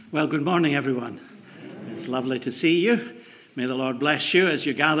Well, good morning, everyone. It's lovely to see you. May the Lord bless you as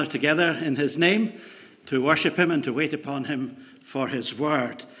you gather together in his name to worship him and to wait upon him for his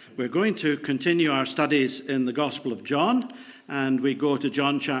word. We're going to continue our studies in the Gospel of John, and we go to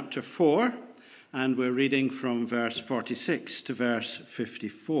John chapter 4, and we're reading from verse 46 to verse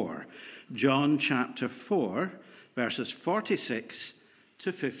 54. John chapter 4, verses 46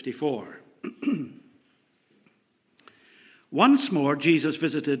 to 54. Once more, Jesus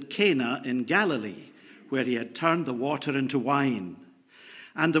visited Cana in Galilee, where he had turned the water into wine.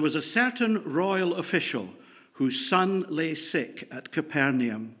 And there was a certain royal official whose son lay sick at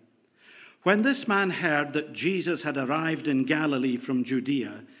Capernaum. When this man heard that Jesus had arrived in Galilee from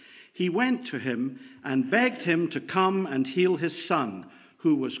Judea, he went to him and begged him to come and heal his son,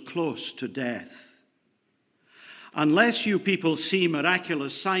 who was close to death. "Unless you people see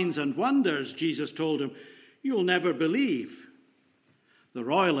miraculous signs and wonders," Jesus told him, "you'll never believe." The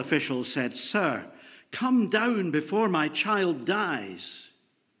royal official said, "Sir, come down before my child dies."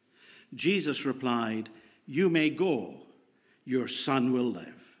 Jesus replied, "You may go. Your son will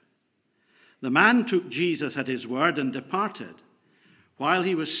live." The man took Jesus at his word and departed. While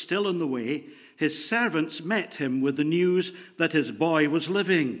he was still on the way, his servants met him with the news that his boy was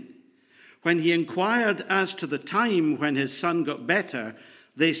living. When he inquired as to the time when his son got better,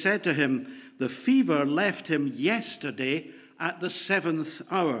 they said to him, "The fever left him yesterday at the 7th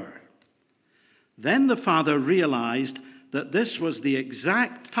hour." Then the father realized that this was the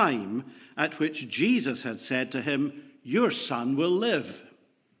exact time at which Jesus had said to him, "Your son will live."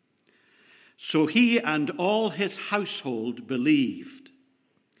 So he and all his household believed.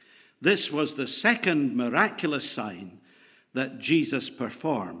 This was the second miraculous sign that Jesus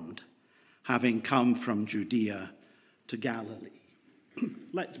performed, having come from Judea to Galilee.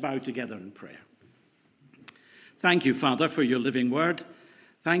 Let's bow together in prayer. Thank you, Father, for your living word.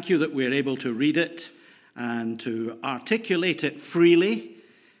 Thank you that we're able to read it and to articulate it freely.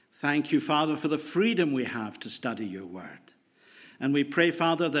 Thank you, Father, for the freedom we have to study your word. And we pray,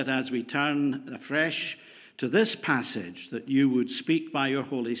 Father, that as we turn afresh to this passage, that you would speak by your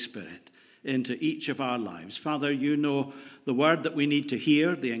Holy Spirit into each of our lives. Father, you know the word that we need to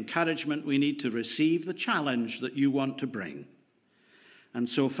hear, the encouragement we need to receive, the challenge that you want to bring. And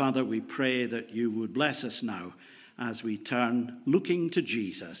so, Father, we pray that you would bless us now as we turn looking to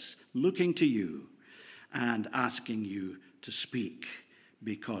Jesus, looking to you, and asking you to speak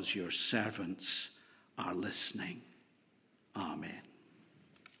because your servants are listening. Amen.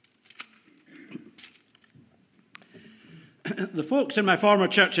 The folks in my former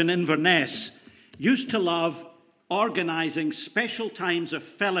church in Inverness used to love organizing special times of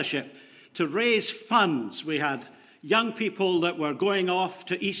fellowship to raise funds. We had young people that were going off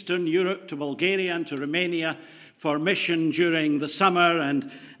to Eastern Europe, to Bulgaria and to Romania for mission during the summer.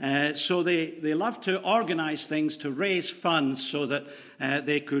 And so they loved to organize things to raise funds so that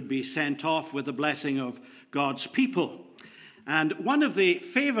they could be sent off with the blessing of God's people. And one of the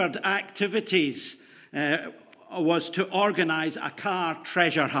favored activities was to organize a car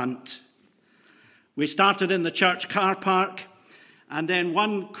treasure hunt. We started in the church car park, and then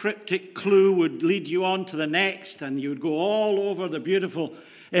one cryptic clue would lead you on to the next, and you would go all over the beautiful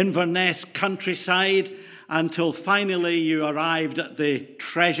Inverness countryside until finally you arrived at the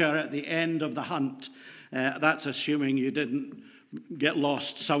treasure at the end of the hunt. That's assuming you didn't get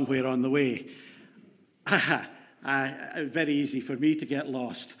lost somewhere on the way. Very easy for me to get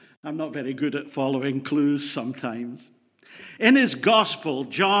lost. I'm not very good at following clues sometimes. In his gospel,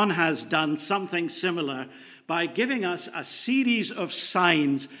 John has done something similar by giving us a series of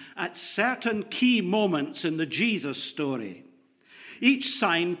signs at certain key moments in the Jesus story. Each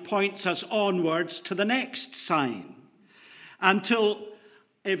sign points us onwards to the next sign, until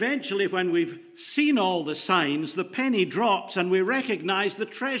eventually, when we've seen all the signs, the penny drops and we recognize the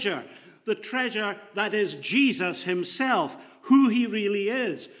treasure that is Jesus himself, who he really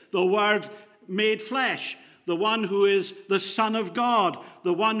is, the Word made flesh, the one who is the Son of God,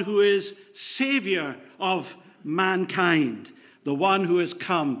 the one who is Savior of mankind, the one who has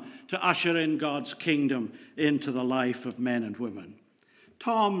come to usher in God's kingdom into the life of men and women.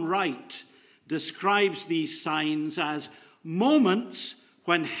 Tom Wright describes these signs as moments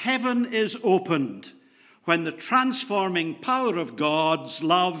when heaven is opened, when the transforming power of God's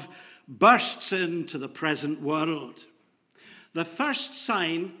love bursts into the present world. The first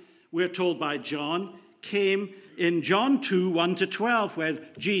sign, we're told by John, came in John 2, 1-12, where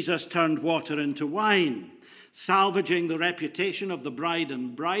Jesus turned water into wine, salvaging the reputation of the bride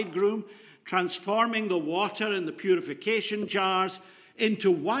and bridegroom, transforming the water in the purification jars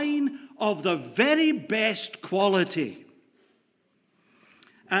into wine of the very best quality.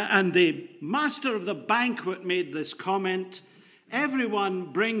 And the master of the banquet made this comment: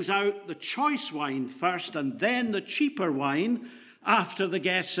 everyone brings out the choice wine first and then the cheaper wine after the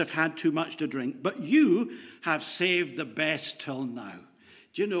guests have had too much to drink. But you have saved the best till now.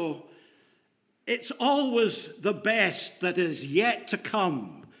 Do you know, it's always the best that is yet to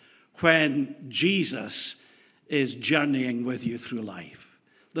come when Jesus is journeying with you through life.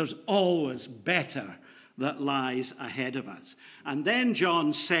 There's always better that lies ahead of us. And then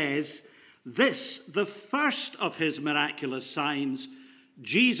John says, this, the first of his miraculous signs,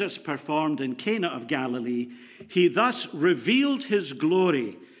 Jesus performed in Cana of Galilee. He thus revealed his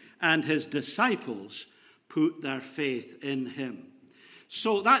glory, and his disciples put their faith in him.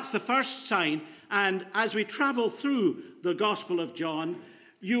 So that's the first sign. And as we travel through the Gospel of John,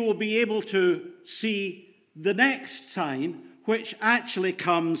 you will be able to see the next sign, which actually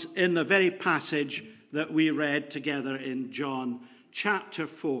comes in the very passage that we read together in John chapter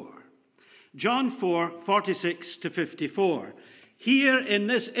 4. John 4, 46 to 54. Here in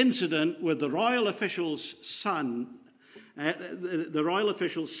this incident with the royal official's son, the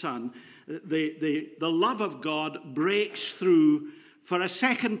love of God breaks through for a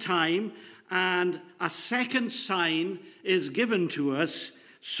second time, and a second sign is given to us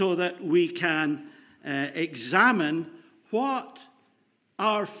so that we can examine what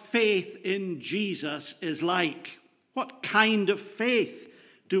our faith in Jesus is like. What kind of faith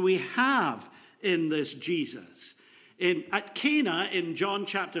do we have in this Jesus? At Cana, in John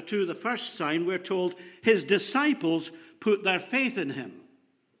chapter 2, the first sign, we're told his disciples put their faith in him.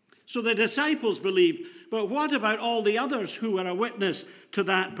 So the disciples believed, but what about all the others who were a witness to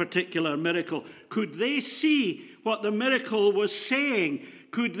that particular miracle? Could they see what the miracle was saying?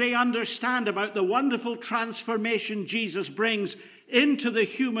 Could they understand about the wonderful transformation Jesus brings into the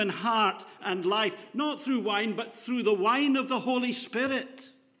human heart and life, not through wine, but through the wine of the Holy Spirit?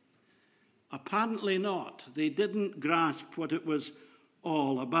 Apparently not. They didn't grasp what it was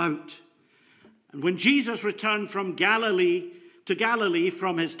all about. And when Jesus returned from Galilee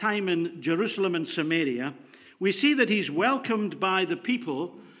from his time in Jerusalem and Samaria, we see that he's welcomed by the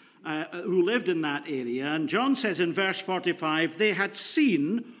people who lived in that area. And John says in verse 45, they had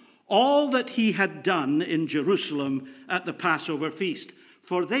seen all that he had done in Jerusalem at the Passover feast,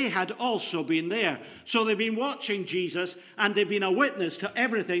 for they had also been there. So they've been watching Jesus, and they've been a witness to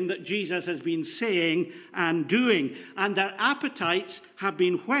everything that Jesus has been saying and doing. And their appetites have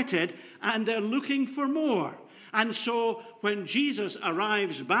been whetted, and they're looking for more. And so when Jesus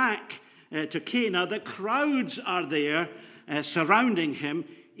arrives back to Cana, the crowds are there surrounding him,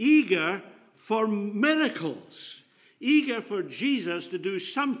 eager for miracles, eager for Jesus to do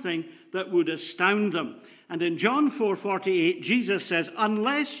something that would astound them. And in John 4:48, Jesus says,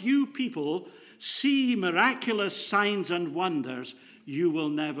 unless you people see miraculous signs and wonders, you will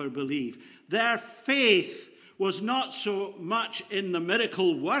never believe. Their faith was not so much in the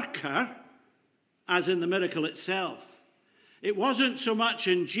miracle worker as in the miracle itself. It wasn't so much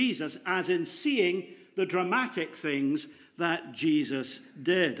in Jesus as in seeing the dramatic things that Jesus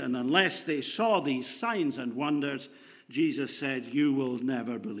did. And unless they saw these signs and wonders, Jesus said, you will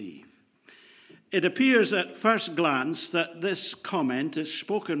never believe. It appears at first glance that this comment is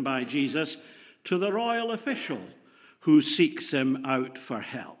spoken by Jesus to the royal official who seeks him out for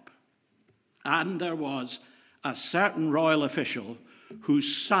help. And there was a certain royal official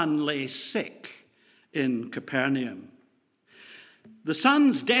whose son lay sick in Capernaum. The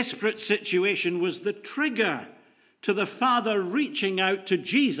son's desperate situation was the trigger to the father reaching out to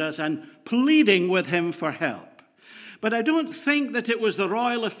Jesus and pleading with him for help. But I don't think that it was the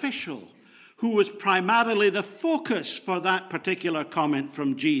royal official who was primarily the focus for that particular comment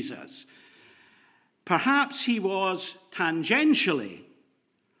from Jesus. Perhaps he was tangentially,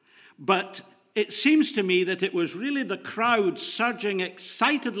 but it seems to me that it was really the crowd surging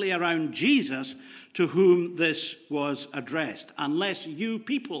excitedly around Jesus to whom this was addressed. Unless you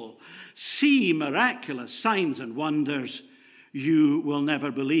people see miraculous signs and wonders, you will never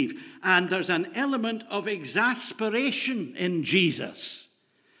believe. And there's an element of exasperation in Jesus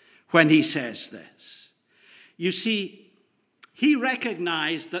when he says this. You see, he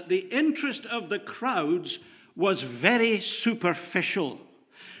recognized that the interest of the crowds was very superficial.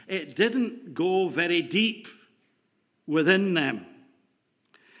 It didn't go very deep within them.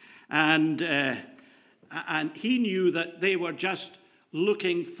 And he knew that they were just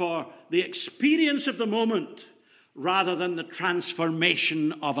looking for the experience of the moment rather than the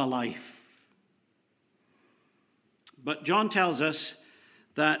transformation of a life. But John tells us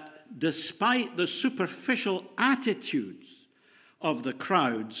that despite the superficial attitudes of the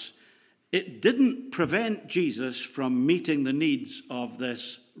crowds, it didn't prevent Jesus from meeting the needs of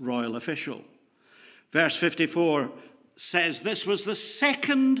this royal official. Verse 54 says this was the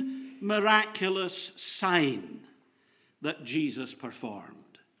second miraculous sign that Jesus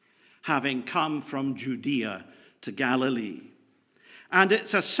performed, having come from Judea to Galilee. And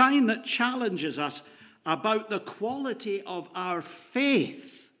it's a sign that challenges us about the quality of our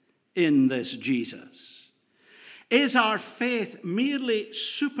faith in this Jesus. Is our faith merely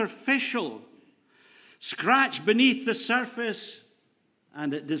superficial, scratched beneath the surface,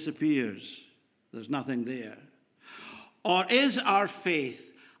 and it disappears? There's nothing there. Or is our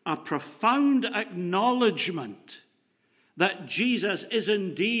faith a profound acknowledgement that Jesus is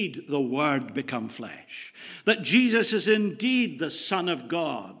indeed the Word become flesh, that Jesus is indeed the Son of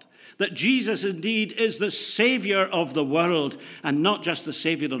God, that Jesus indeed is the Savior of the world, and not just the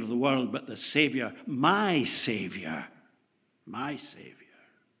Savior of the world, but the Savior, my Savior, my Savior.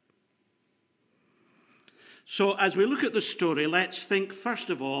 So as we look at the story, let's think first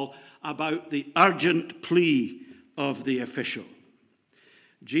of all about the urgent plea of the official.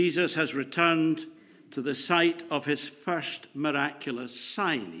 Jesus has returned to the site of his first miraculous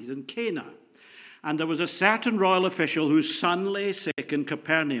sign. He's in Cana. And there was a certain royal official whose son lay sick in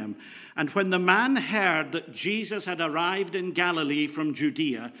Capernaum. And when the man heard that Jesus had arrived in Galilee from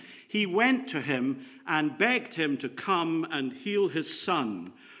Judea, he went to him and begged him to come and heal his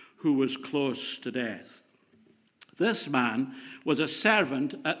son, who was close to death. This man was a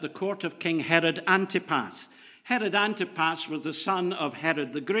servant at the court of King Herod Antipas. Herod Antipas was the son of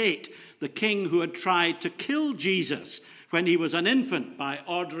Herod the Great, the king who had tried to kill Jesus when he was an infant by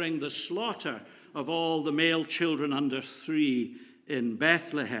ordering the slaughter of all the male children under 3 in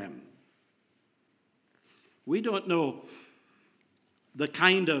Bethlehem. We don't know the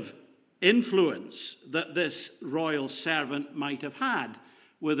kind of influence that this royal servant might have had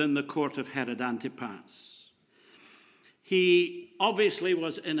within the court of Herod Antipas. He obviously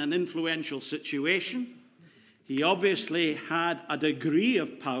was in an influential situation. He obviously had a degree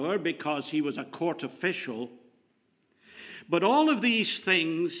of power because he was a court official. But all of these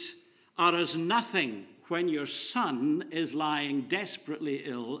things are as nothing when your son is lying desperately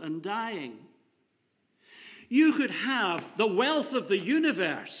ill and dying. You could have the wealth of the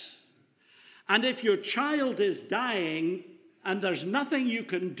universe, and if your child is dying and there's nothing you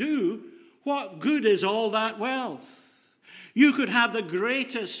can do, what good is all that wealth? You could have the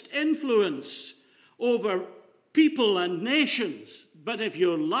greatest influence over people and nations, but if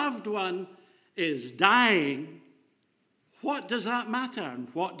your loved one is dying, what does that matter and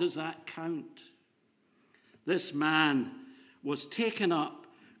what does that count? This man was taken up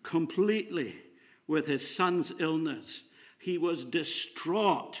completely with his son's illness. He was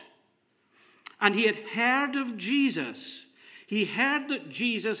distraught. And he had heard of Jesus. He heard that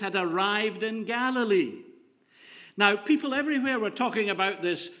Jesus had arrived in Galilee. Now, people everywhere were talking about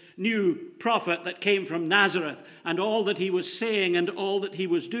this new prophet that came from Nazareth and all that he was saying and all that he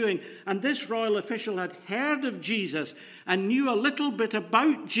was doing. And this royal official had heard of Jesus and knew a little bit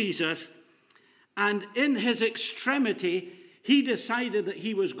about Jesus. And in his extremity, he decided that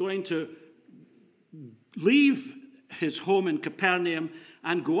he was going to leave his home in Capernaum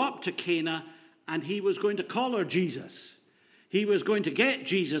and go up to Cana, and he was going to collar Jesus. He was going to get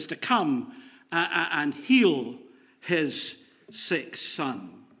Jesus to come and heal his sick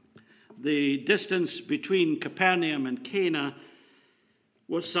son. The distance between Capernaum and Cana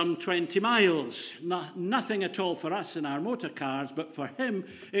was some 20 miles. Nothing at all for us in our motor cars, but for him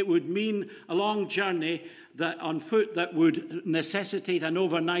it would mean a long journey that on foot that would necessitate an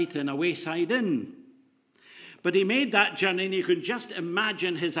overnight in a wayside inn. But he made that journey, and you can just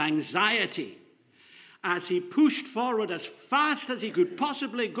imagine his anxiety as he pushed forward as fast as he could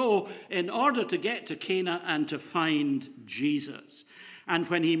possibly go in order to get to Cana and to find Jesus. And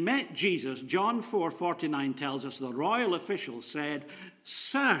when he met Jesus, John 4:49 tells us the royal official said,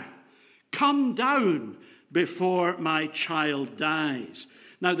 "Sir, come down before my child dies."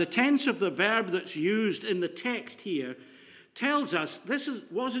 Now, the tense of the verb that's used in the text here tells us this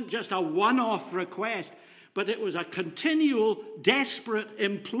wasn't just a one-off request, but it was a continual, desperate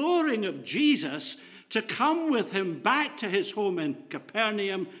imploring of Jesus to come with him back to his home in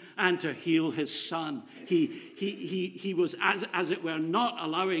Capernaum and to heal his son. He was, as it were, not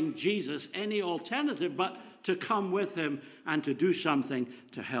allowing Jesus any alternative but to come with him and to do something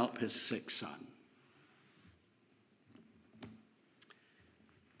to help his sick son.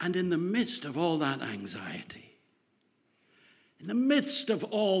 And in the midst of all that anxiety, in the midst of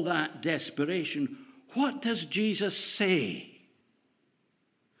all that desperation, what does Jesus say?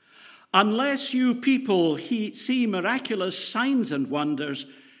 Unless you people see miraculous signs and wonders,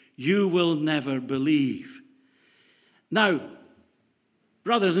 you will never believe. Now,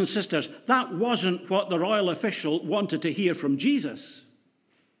 Brothers and sisters, that wasn't what the royal official wanted to hear from Jesus.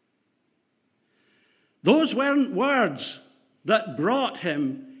 Those weren't words that brought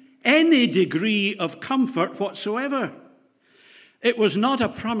him any degree of comfort whatsoever. It was not a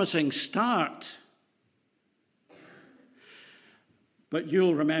promising start. But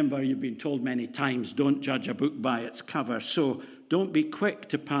you'll remember, you've been told many times, don't judge a book by its cover. So don't be quick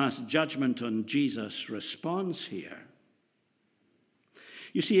to pass judgment on Jesus' response here.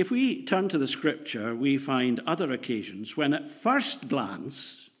 You see, if we turn to the scripture, we find other occasions when at first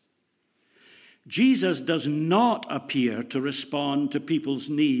glance, Jesus does not appear to respond to people's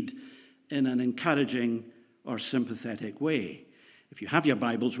need in an encouraging or sympathetic way. If you have your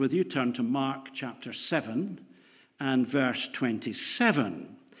Bibles with you, turn to Mark chapter 7 and verse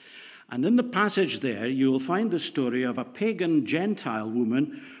 27. And in the passage there, you will find the story of a pagan Gentile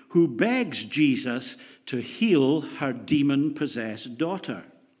woman who begs Jesus to heal her demon-possessed daughter.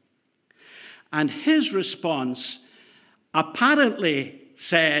 And his response apparently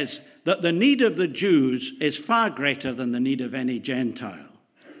says that the need of the Jews is far greater than the need of any Gentile.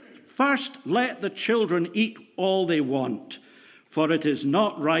 First, let the children eat all they want, for it is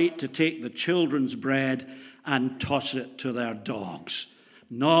not right to take the children's bread and toss it to their dogs.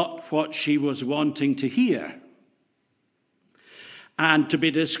 Not what she was wanting to hear. And to be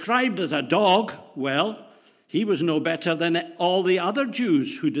described as a dog, well, he was no better than all the other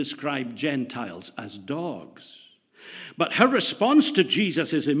Jews who described Gentiles as dogs. But her response to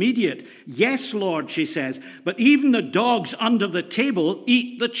Jesus is immediate. Yes, Lord, she says, but even the dogs under the table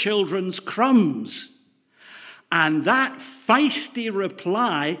eat the children's crumbs. And that feisty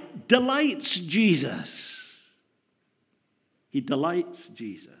reply delights Jesus. He delights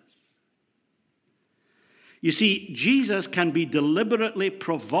Jesus. You see, Jesus can be deliberately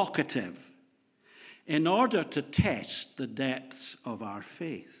provocative in order to test the depths of our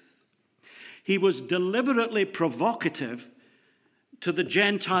faith. He was deliberately provocative to the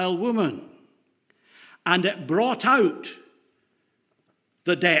Gentile woman, and it brought out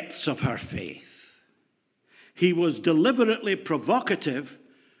the depths of her faith. He was deliberately provocative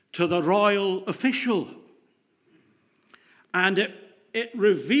to the royal official, and it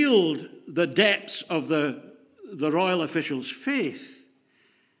revealed the depths of the royal official's faith.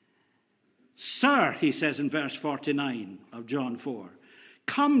 Sir, he says in verse 49 of John 4,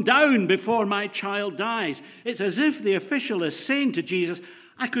 come down before my child dies. It's as if the official is saying to Jesus,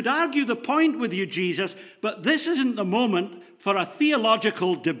 I could argue the point with you, Jesus, but this isn't the moment for a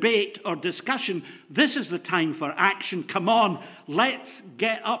theological debate or discussion. This is the time for action. Come on, let's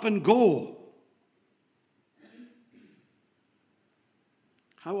get up and go.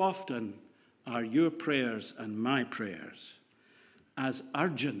 How often are your prayers and my prayers as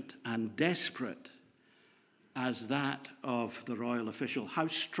urgent and desperate as that of the royal official? How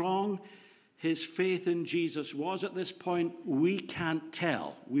strong his faith in Jesus was at this point, we can't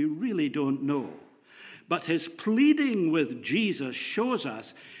tell. We really don't know. But his pleading with Jesus shows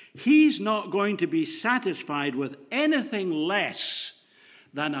us he's not going to be satisfied with anything less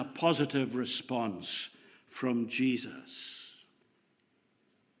than a positive response from Jesus.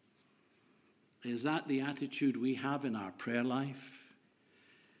 Is that the attitude we have in our prayer life?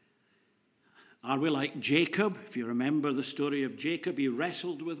 Are we like Jacob? If you remember the story of Jacob, he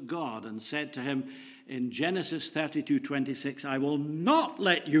wrestled with God and said to him in Genesis 32:26, I will not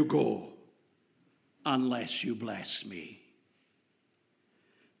let you go unless you bless me.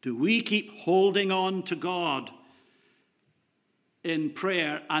 Do we keep holding on to God in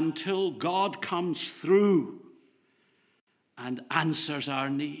prayer until God comes through and answers our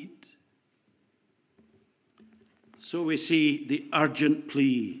need? So we see the urgent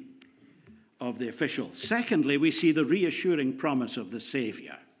plea of the official. Secondly, we see the reassuring promise of the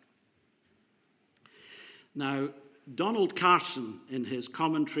Savior. Now, Donald Carson, in his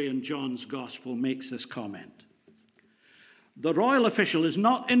commentary on John's Gospel, makes this comment. The royal official is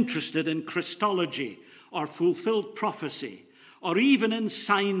not interested in Christology or fulfilled prophecy or even in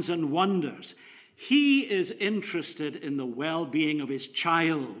signs and wonders. He is interested in the well-being of his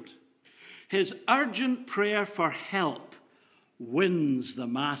child. His urgent prayer for help wins the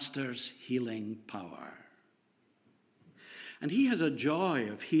master's healing power. And he has a joy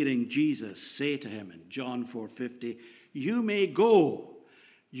of hearing Jesus say to him in John 4:50, you may go,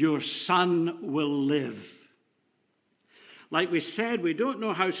 your son will live. Like we said, we don't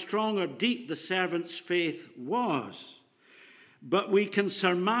know how strong or deep the servant's faith was, but we can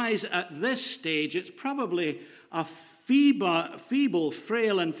surmise at this stage it's probably a feeble,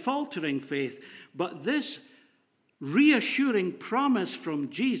 frail, and faltering faith, but this reassuring promise from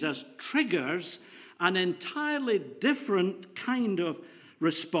Jesus triggers an entirely different kind of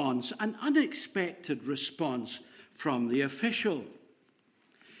response, an unexpected response from the official.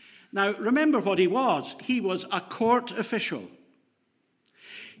 Now, remember what he was. He was a court official.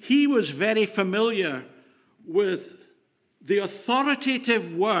 He was very familiar with the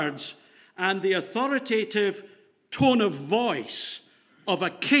authoritative words and the authoritative tone of voice of a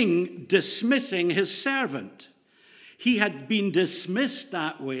king dismissing his servant. He had been dismissed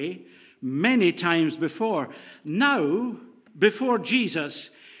that way many times before. Now, before Jesus,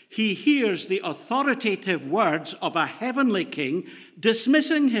 he hears the authoritative words of a heavenly king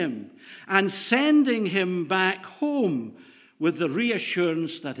dismissing him and sending him back home with the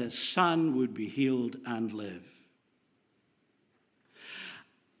reassurance that his son would be healed and live.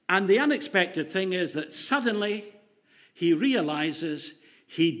 And the unexpected thing is that suddenly he realizes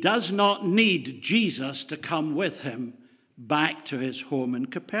he does not need Jesus to come with him back to his home in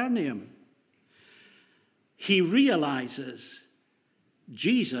Capernaum. He realizes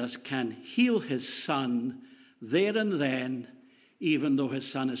Jesus can heal his son there and then, even though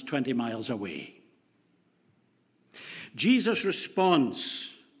his son is 20 miles away. Jesus' response,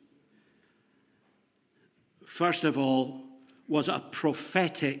 first of all, was a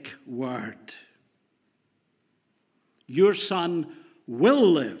prophetic word. Your son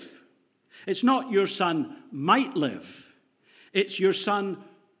will live. It's not your son might live. It's your son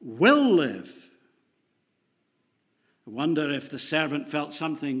will live. I wonder if the servant felt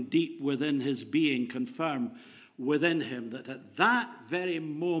something deep within his being confirm within him that at that very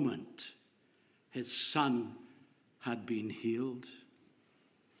moment his son had been healed.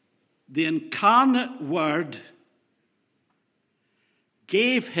 The incarnate Word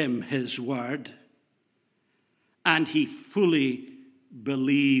gave him his word, and he fully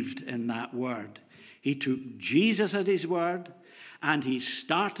believed in that word. He took Jesus at his word, and he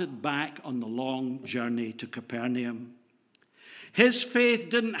started back on the long journey to Capernaum. His faith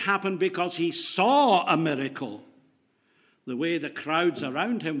didn't happen because he saw a miracle, the way the crowds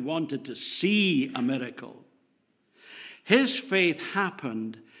around him wanted to see a miracle. His faith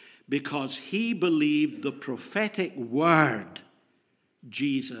happened because he believed the prophetic word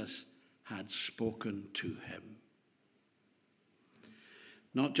Jesus had spoken to him.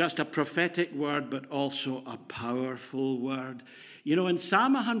 Not just a prophetic word, but also a powerful word. You know, in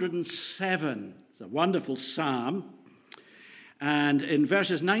Psalm 107, it's a wonderful psalm, and in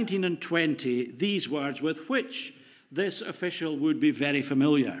verses 19 and 20, these words with which this official would be very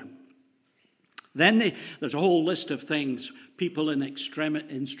familiar. Then there's a whole list of things, people in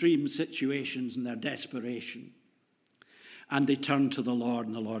extreme situations and their desperation. And they turn to the Lord,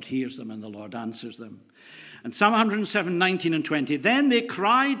 and the Lord hears them, and the Lord answers them. And Psalm 107, 19 and 20, then they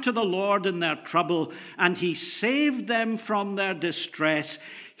cried to the Lord in their trouble, and he saved them from their distress.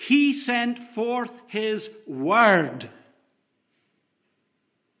 He sent forth his word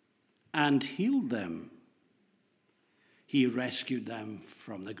and healed them. He rescued them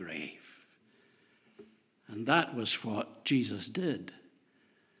from the grave. And that was what Jesus did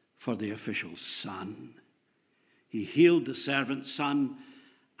for the official's son. He healed the servant's son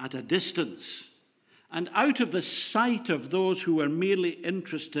at a distance and out of the sight of those who were merely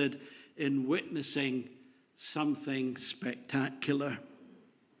interested in witnessing something spectacular.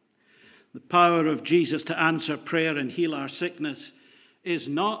 The power of Jesus to answer prayer and heal our sickness is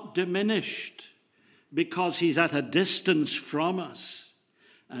not diminished because he's at a distance from us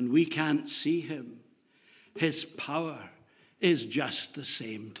and we can't see him. His power is just the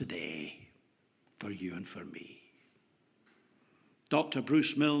same today for you and for me. Dr.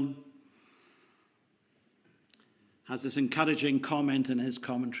 Bruce Milne has this encouraging comment in his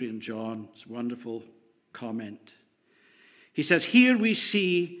commentary on John. It's a wonderful comment. He says, here we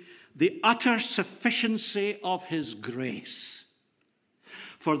see the utter sufficiency of his grace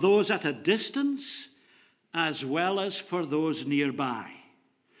for those at a distance as well as for those nearby,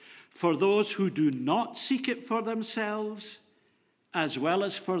 for those who do not seek it for themselves as well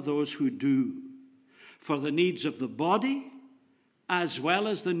as for those who do, for the needs of the body as well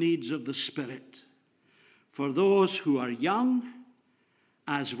as the needs of the spirit, for those who are young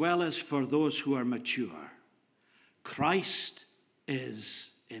as well as for those who are mature. Christ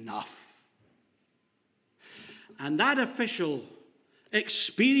is enough. And that official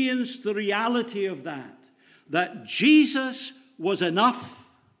experienced the reality of that Jesus was enough.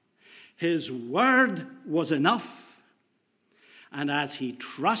 His word was enough. And as he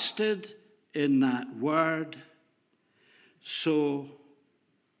trusted in that word, so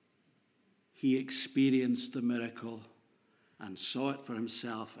he experienced the miracle and saw it for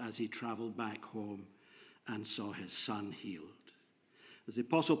himself as he traveled back home and saw his son healed. As the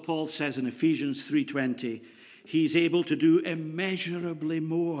Apostle Paul says in Ephesians 3:20, He's able to do immeasurably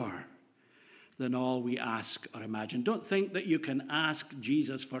more than all we ask or imagine. Don't think that you can ask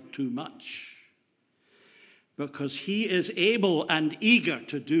Jesus for too much, because he is able and eager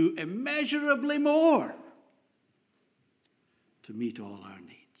to do immeasurably more to meet all our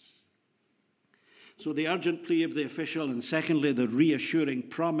needs. So the urgent plea of the official, and secondly, the reassuring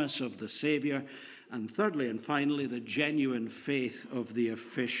promise of the Savior, and thirdly and finally, the genuine faith of the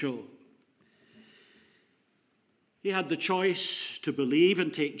official. He had the choice to believe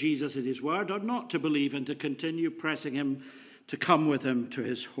and take Jesus at his word, or not to believe and to continue pressing him to come with him to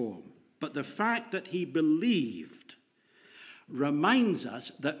his home. But the fact that he believed reminds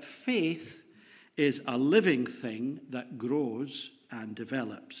us that faith is a living thing that grows and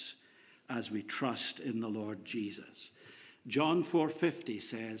develops as we trust in the Lord Jesus. John 4:50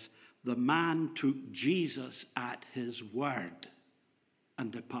 says, "The man took Jesus at his word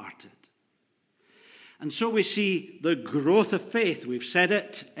and departed." And so we see the growth of faith. We've said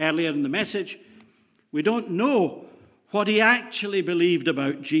it earlier in the message. We don't know what he actually believed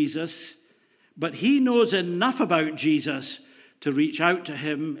about Jesus, but he knows enough about Jesus to reach out to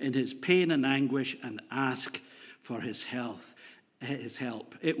him in his pain and anguish and ask for his help.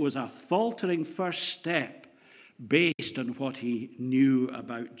 It was a faltering first step based on what he knew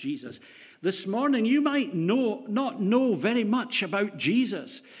about Jesus. This morning, you might not know very much about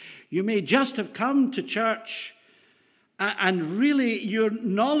Jesus. You may just have come to church and really your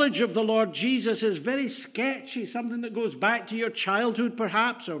knowledge of the Lord Jesus is very sketchy, something that goes back to your childhood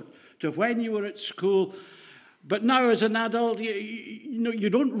perhaps, or to when you were at school. But now as an adult, you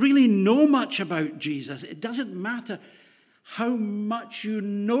don't really know much about Jesus. It doesn't matter how much you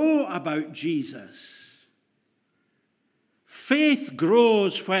know about Jesus. Faith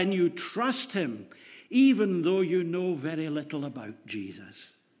grows when you trust him, even though you know very little about Jesus.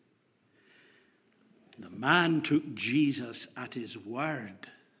 The man took Jesus at his word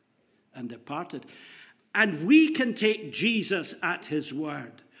and departed. And we can take Jesus at his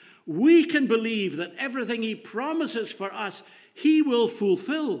word. We can believe that everything he promises for us, he will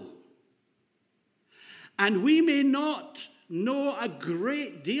fulfill. And we may not know a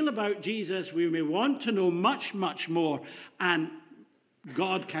great deal about Jesus. We may want to know much, much more. And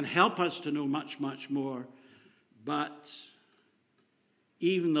God can help us to know much, much more. But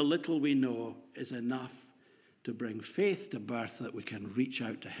even the little we know is enough to bring faith to birth that we can reach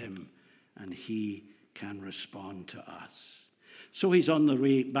out to him and he can respond to us. So he's on the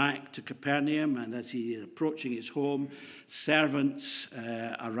way back to Capernaum, and as he is approaching his home, servants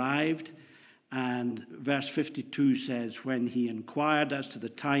arrived. And verse 52 says, when he inquired as to the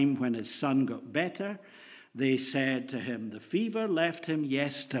time when his son got better, they said to him, the fever left him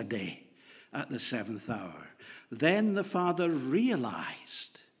yesterday at the 7th hour. Then the father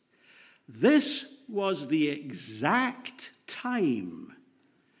realized this was the exact time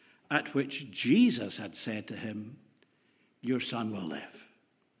at which Jesus had said to him, your son will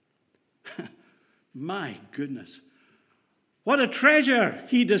live. My goodness. What a treasure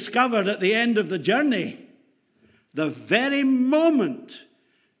he discovered at the end of the journey. The very moment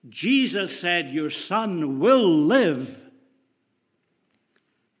Jesus said, your son will live,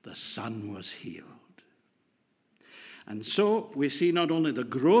 the son was healed. And so we see not only the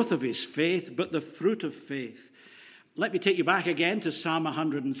growth of his faith, but the fruit of faith. Let me take you back again to Psalm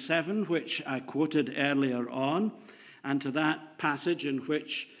 107, which I quoted earlier on, and to that passage in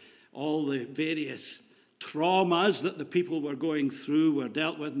which all the various traumas that the people were going through were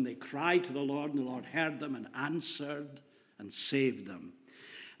dealt with, and they cried to the Lord, and the Lord heard them and answered and saved them.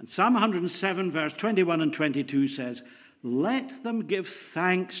 And Psalm 107, verse 21 and 22 says, let them give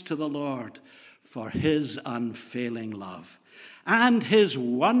thanks to the Lord for his unfailing love and his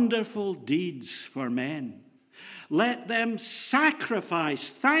wonderful deeds for men. Let them sacrifice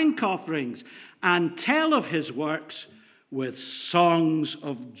thank offerings and tell of his works with songs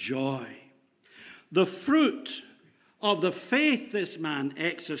of joy. The fruit of the faith this man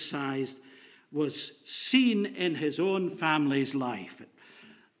exercised was seen in his own family's life.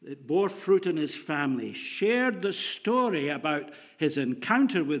 It bore fruit in his family, shared the story about his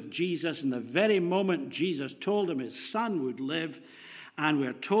encounter with Jesus and the very moment Jesus told him his son would live. And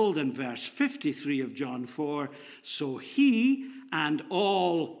we're told in verse 53 of John 4, so he and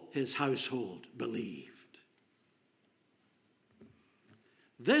all his household believed.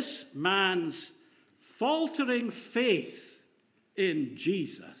 This man's faltering faith in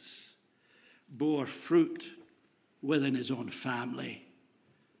Jesus bore fruit within his own family,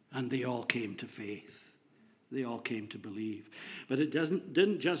 and they all came to faith. They all came to believe. But it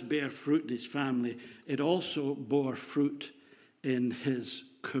didn't just bear fruit in his family, it also bore fruit in his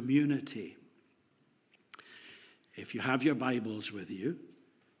community. If you have your Bibles with you,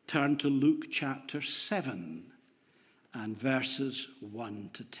 turn to Luke chapter 7 and verses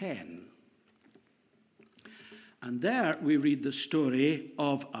 1 to 10. And there we read the story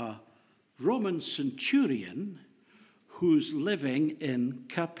of a Roman centurion who's living in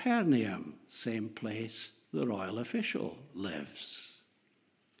Capernaum, same place the royal official lives.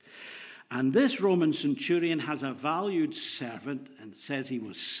 And this Roman centurion has a valued servant and says he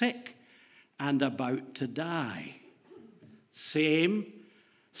was sick and about to die. Same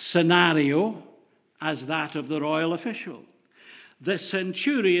scenario as that of the royal official. The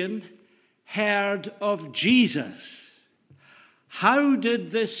centurion heard of Jesus. How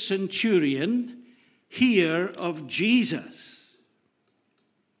did this centurion hear of Jesus?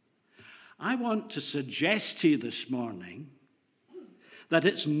 I want to suggest to you this morning that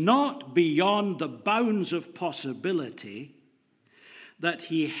it's not beyond the bounds of possibility that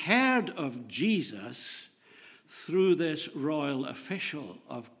he heard of Jesus through this royal official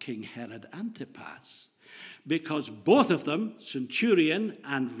of King Herod Antipas, because both of them, centurion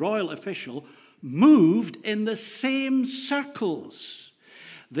and royal official, moved in the same circles.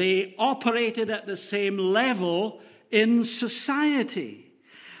 They operated at the same level in society.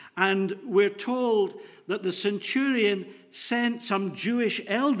 And we're told that the centurion sent some Jewish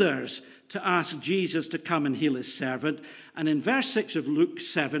elders to ask Jesus to come and heal his servant. And in verse 6 of Luke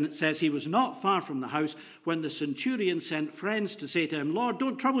 7, it says, he was not far from the house when the centurion sent friends to say to him, Lord,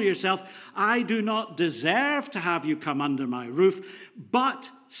 don't trouble yourself. I do not deserve to have you come under my roof, but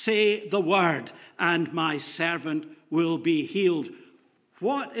say the word, and my servant will be healed.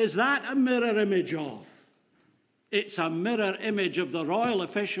 What is that a mirror image of? It's a mirror image of the royal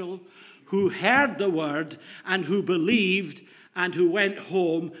official who heard the word and who believed and who went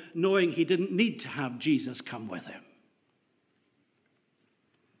home knowing he didn't need to have Jesus come with him.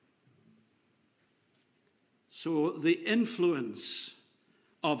 So the influence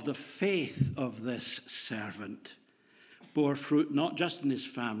of the faith of this servant bore fruit not just in his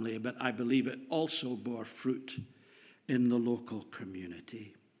family, but I believe it also bore fruit in the local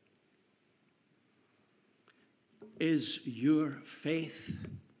community. Is your faith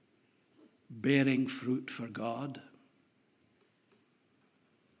bearing fruit for God?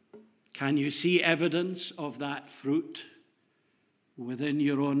 Can you see evidence of that fruit within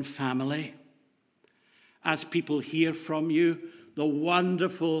your own family? As people hear from you the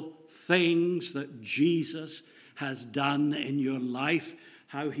wonderful things that Jesus has done in your life,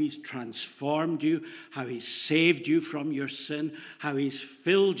 how he's transformed you, how he's saved you from your sin, how he's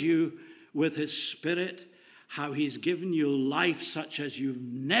filled you with his Spirit, how he's given you life such as you've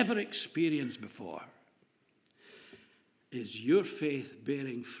never experienced before. Is your faith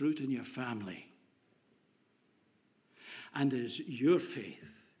bearing fruit in your family? And is your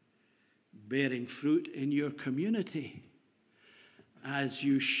faith bearing fruit in your community as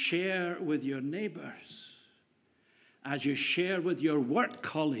you share with your neighbors, as you share with your work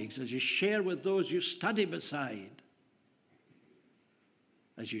colleagues, as you share with those you study beside,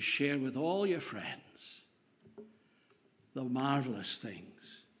 as you share with all your friends the marvelous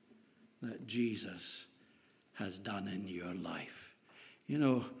things that Jesus has done in your life? You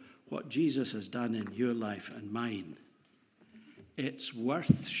know, what Jesus has done in your life and mine, it's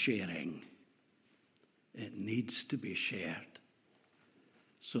worth sharing. It needs to be shared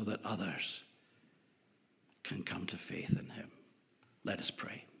so that others can come to faith in him. Let us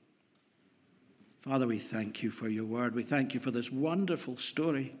pray. Father, we thank you for your word. We thank you for this wonderful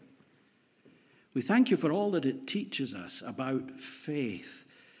story. We thank you for all that it teaches us about faith.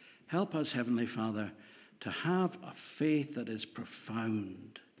 Help us, Heavenly Father, to have a faith that is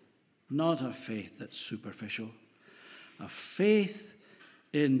profound, not a faith that's superficial, a faith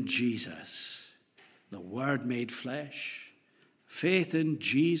in Jesus, the Word made flesh, faith in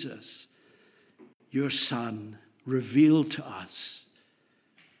Jesus, your Son, revealed to us,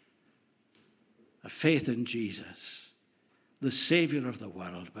 a faith in Jesus, the Savior of the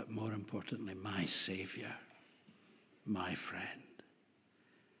world, but more importantly, my Savior, my friend.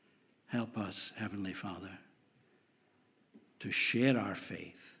 Help us, Heavenly Father, to share our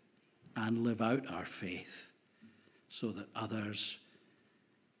faith and live out our faith so that others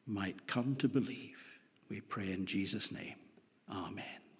might come to believe. We pray in Jesus' name. Amen.